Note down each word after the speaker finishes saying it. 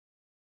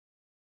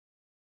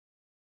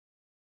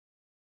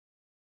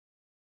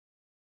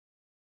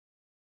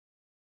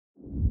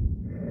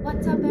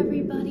What's up,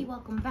 everybody?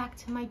 Welcome back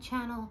to my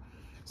channel.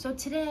 So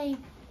today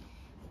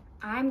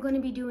I'm going to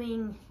be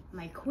doing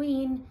my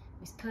queen,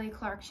 Miss Kelly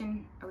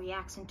Clarkson, a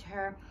reaction to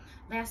her.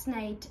 Last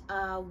night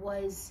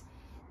was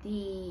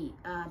the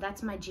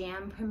That's My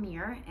Jam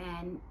premiere,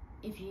 and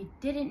if you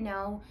didn't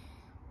know,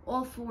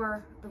 all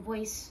four The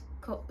Voice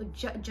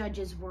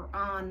judges were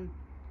on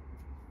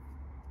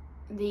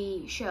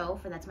the show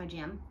for That's My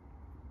Jam.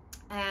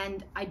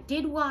 And I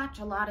did watch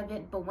a lot of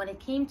it, but when it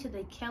came to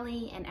the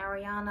Kelly and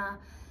Ariana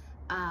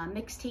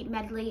mixtape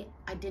medley,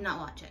 I did not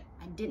watch it.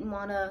 I didn't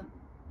want to,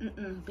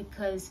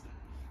 because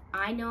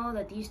I know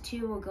that these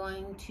two are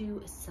going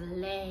to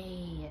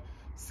slay,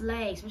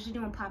 especially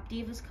doing Pop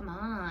Divas. Come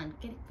on,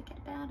 forget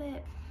about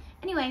it.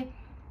 Anyway,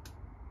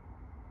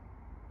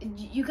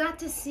 you got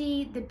to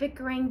see the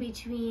bickering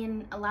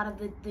between a lot of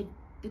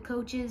the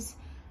coaches.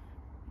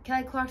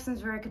 Kelly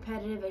Clarkson's very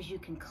competitive, as you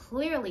can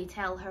clearly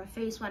tell. Her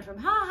face went from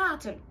ha-ha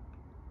to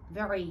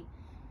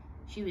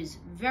she was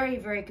very,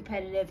 very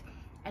competitive.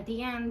 At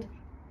the end,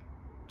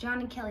 John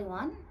and Kelly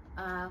won,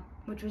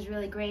 which was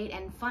really great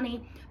and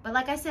funny. But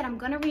like I said, I'm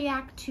gonna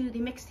react to the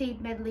mixtape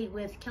medley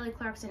with Kelly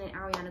Clarkson and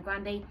Ariana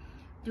Grande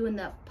doing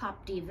the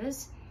Pop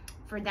Divas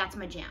for That's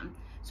My Jam.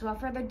 So without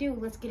further ado,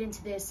 let's get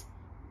into this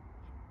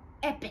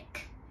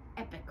epic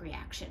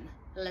reaction.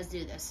 Let's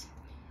do this.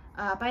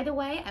 By the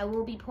way, I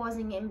will be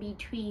pausing in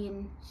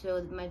between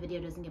so that my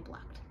video doesn't get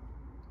blocked.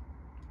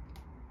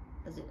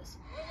 Let's do this.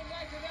 Welcome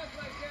back to That's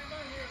My Jam.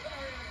 I'm here with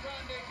Ariana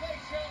Grande,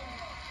 Blake Shelton,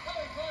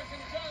 Kelly Clarkson,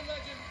 John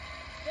Legend.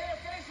 They are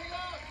facing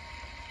off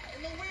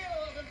in the wheel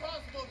of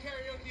impossible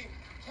karaoke.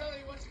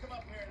 Kelly, why don't you come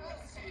up here and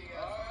let's see.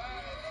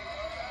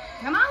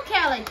 Come on,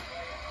 Kelly.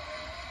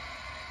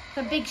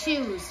 The big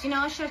shoes. You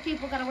know, short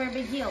people gotta wear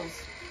big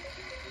heels.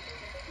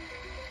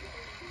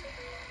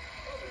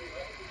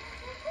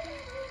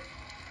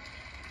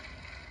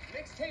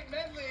 Mixtape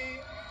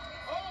medley.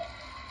 Oh,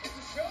 it's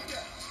a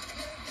showdown.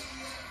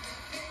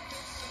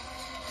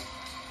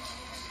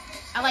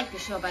 I like the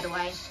show, by the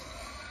way.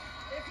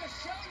 It's a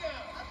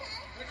showdown,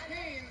 which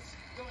means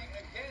going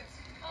against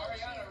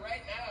Ariana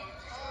right now.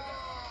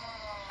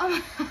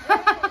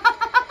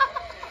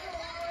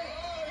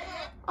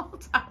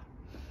 Hold on.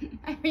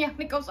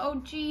 Ariana goes,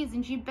 oh geez,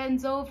 and she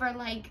bends over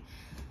like,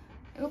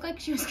 it looked like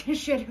she was gonna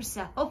shit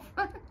herself.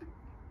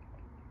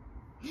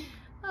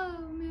 Oh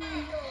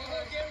man.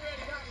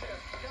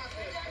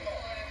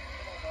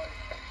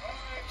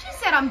 She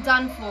said, I'm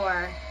done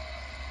for.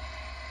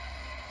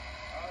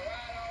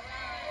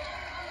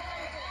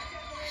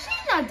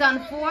 She's not done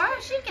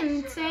for. She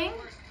can sing.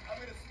 I'm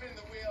going to spin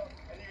the wheel,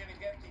 and you're going to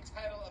get the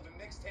title of a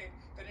mixtape.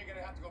 Then you're going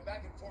to have to go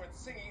back and forth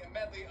singing a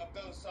medley of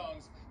those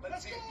songs.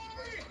 Let's see.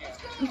 Let's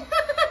go.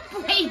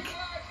 Blake.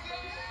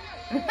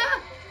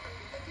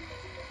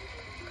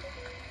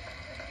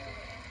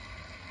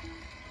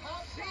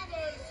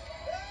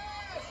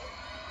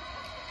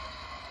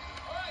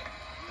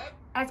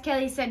 As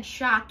Kelly said,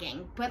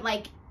 shocking, but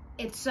like,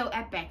 it's so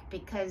epic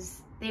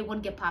because they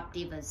would get Pop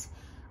Divas.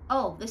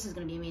 Oh, this is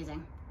gonna be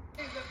amazing.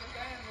 The band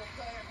will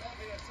play a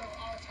medley of some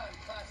all-time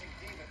classic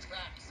diva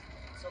tracks.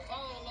 So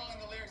follow along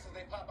the lyrics as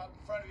they pop up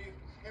in front of you.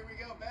 Here we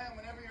go, band,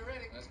 whenever you're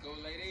ready. Let's go,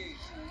 ladies.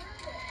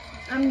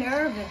 I'm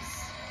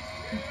nervous.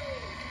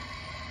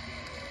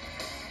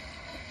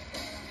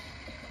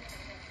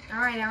 All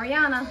right,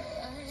 Ariana.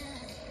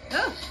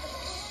 Oh.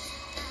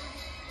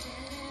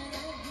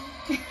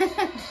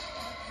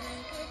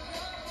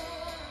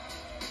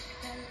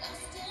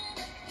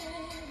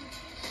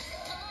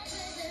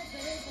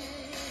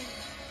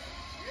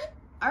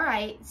 All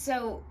right,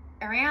 so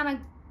Ariana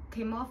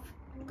came off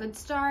good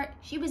start.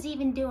 She was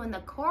even doing the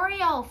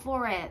choreo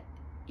for it.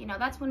 You know,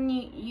 that's when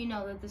you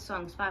know that the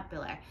song's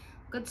popular.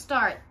 Good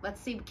start.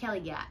 Let's see what Kelly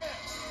got.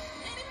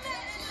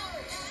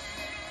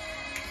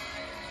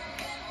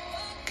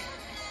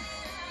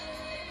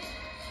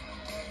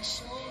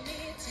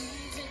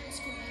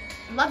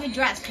 Love your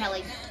dress,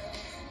 Kelly.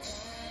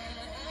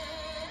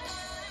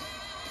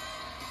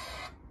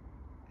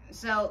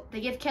 So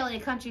they give Kelly a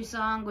country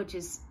song, which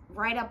is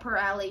right up her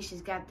alley.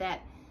 She's got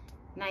that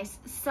nice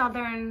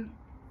southern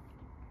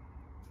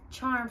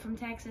charm from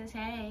Texas.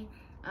 Hey,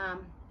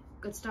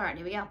 good start.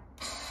 Here we go.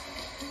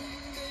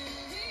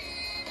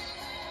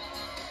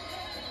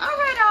 All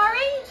right,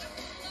 Ari.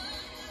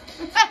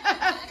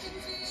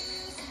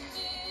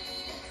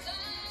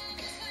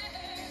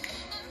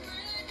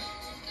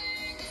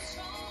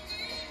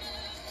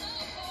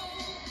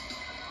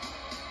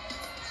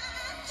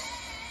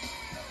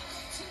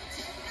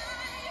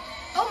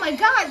 Oh my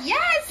God,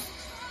 yes!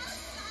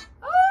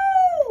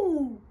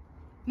 Oh!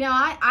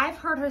 Now, I've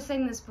heard her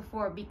sing this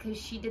before because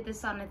she did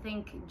this on, I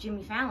think,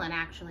 Jimmy Fallon,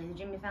 actually. The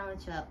Jimmy Fallon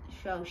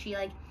show. She,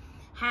 like,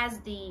 has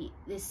the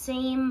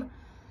same,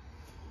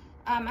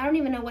 I don't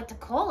even know what to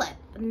call it,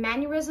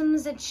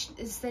 mannerisms that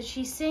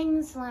she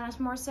sings, Alanis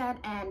Morissette,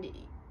 and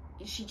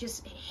she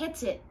just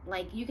hits it.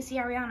 Like, you can see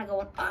Ariana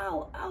going,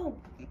 oh,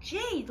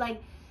 gee,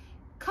 like,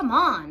 come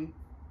on.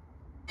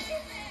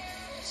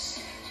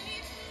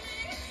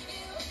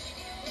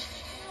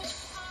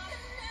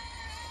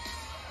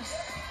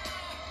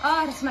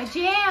 Oh, that's my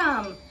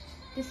jam.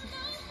 This is...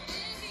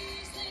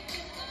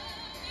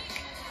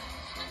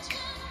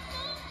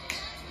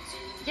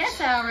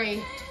 Yes,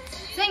 Ari.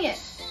 Sing it.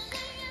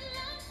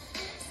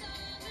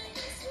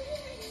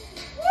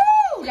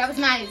 Woo! That was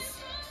nice.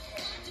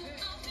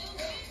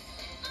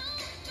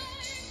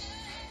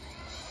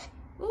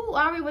 Ooh,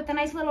 Ari with a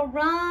nice little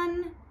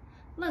run.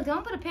 Look,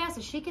 don't put it past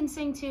her. She can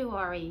sing too,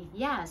 Ari.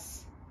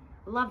 Yes.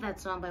 Love that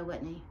song by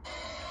Whitney.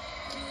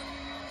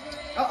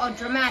 Uh-oh,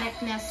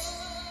 dramaticness.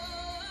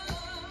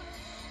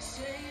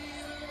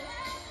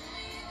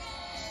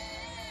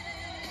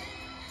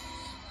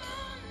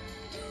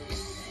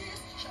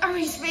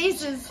 Ari's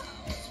faces.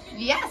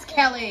 Yes,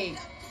 Kelly.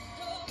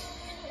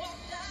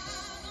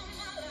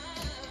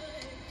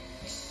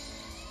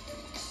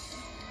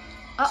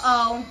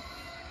 Uh-oh.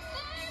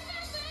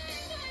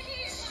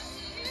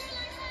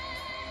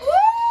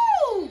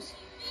 Woo!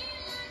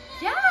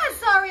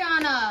 Yes,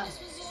 Ariana.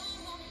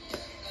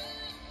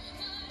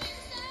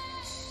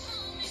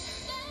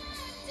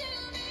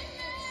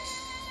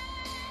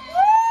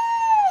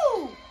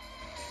 Woo!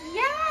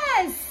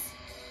 Yes.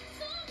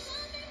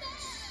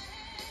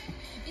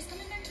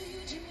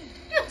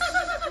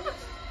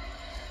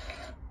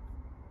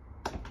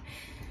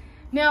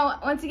 Now,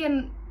 once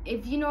again,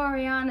 if you know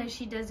Ariana,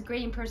 she does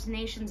great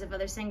impersonations of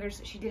other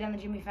singers. She did on the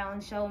Jimmy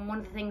Fallon show, and one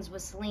of the things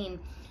was Celine,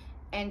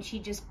 and she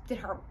just did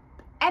her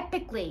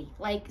epically,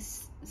 like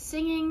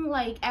singing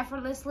like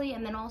effortlessly,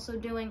 and then also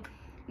doing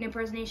an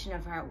impersonation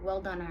of her. Well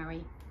done,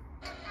 Ari.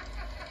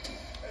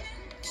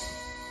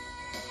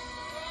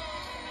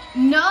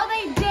 No,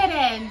 they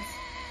didn't.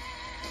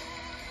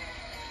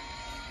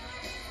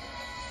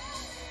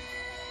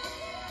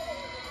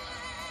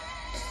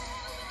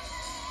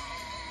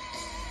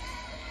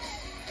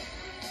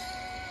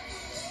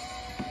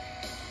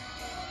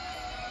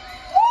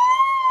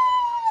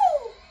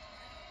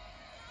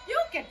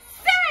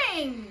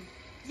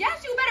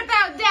 Yes, you better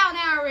bow down,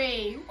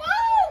 Ari.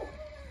 Woo!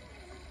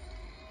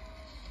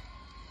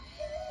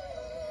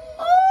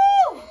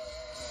 Oh!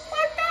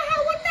 What the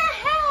hell? What the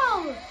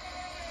hell?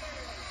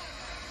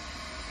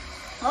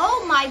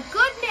 Oh my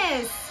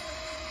goodness!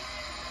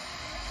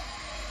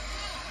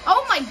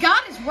 Oh my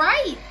God, it's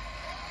right.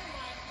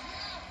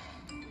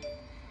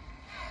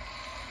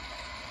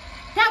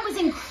 That was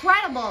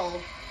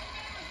incredible.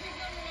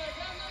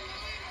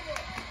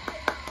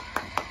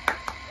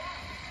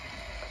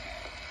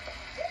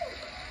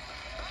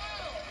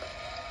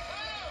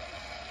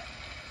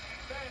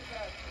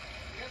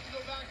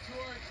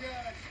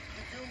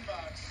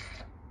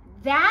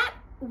 That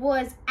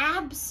was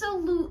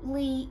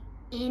absolutely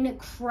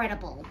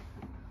incredible.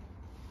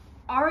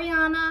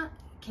 Ariana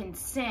can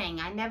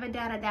sing. I never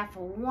doubted that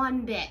for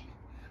one bit.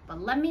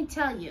 But let me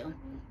tell you,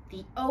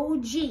 the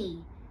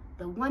OG,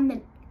 the one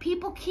that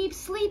people keep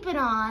sleeping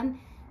on,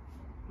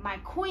 my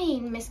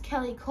queen, Miss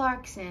Kelly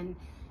Clarkson,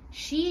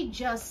 she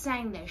just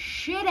sang the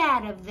shit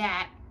out of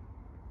that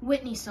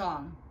Whitney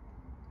song.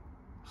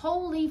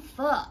 Holy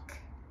fuck.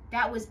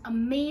 That was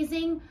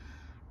amazing.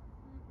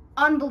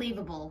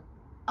 Unbelievable.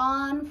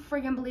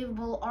 Unfriggin'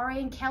 believable. Ari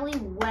and Kelly,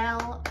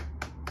 well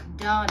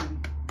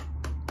done.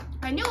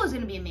 I knew it was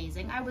going to be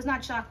amazing. I was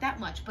not shocked that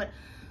much, but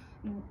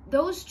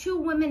those two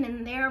women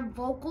and their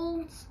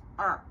vocals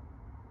are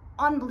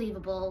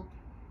unbelievable.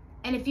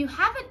 And if you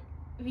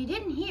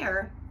didn't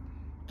hear,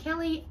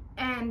 Kelly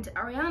and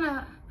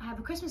Ariana have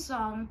a Christmas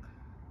song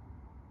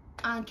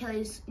on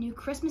Kelly's new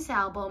Christmas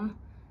album,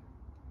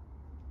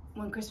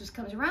 When Christmas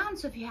Comes Around.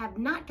 So if you have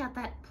not got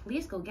that,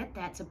 please go get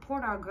that.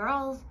 Support our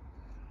girls.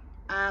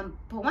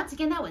 But once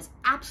again, that was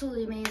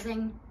absolutely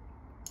amazing.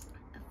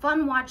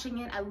 Fun watching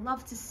it. I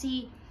love to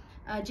see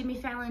Jimmy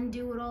Fallon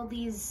do with all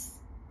these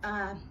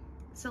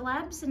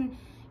celebs and,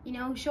 you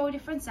know, show a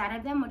different side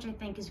of them, which I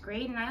think is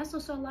great. And I also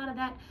saw a lot of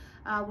that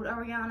with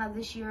Ariana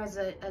this year as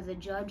a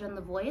judge on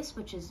The Voice,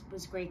 which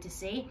was great to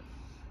see.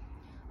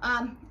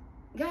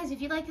 Guys,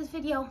 if you like this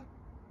video,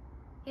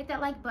 hit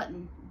that like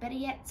button. Better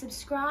yet,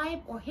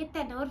 subscribe or hit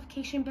that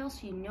notification bell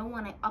so you know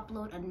when I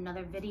upload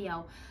another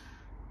video.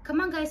 Come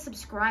on, guys,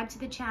 subscribe to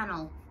the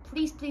channel.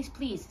 Please, please,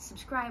 please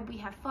subscribe. We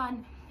have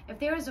fun. If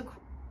there is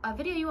a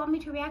video you want me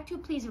to react to,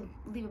 please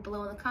leave it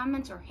below in the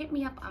comments or hit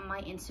me up on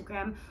my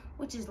Instagram,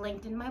 which is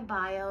linked in my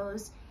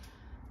bios.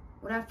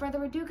 Without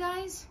further ado,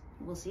 guys,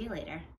 we'll see you later.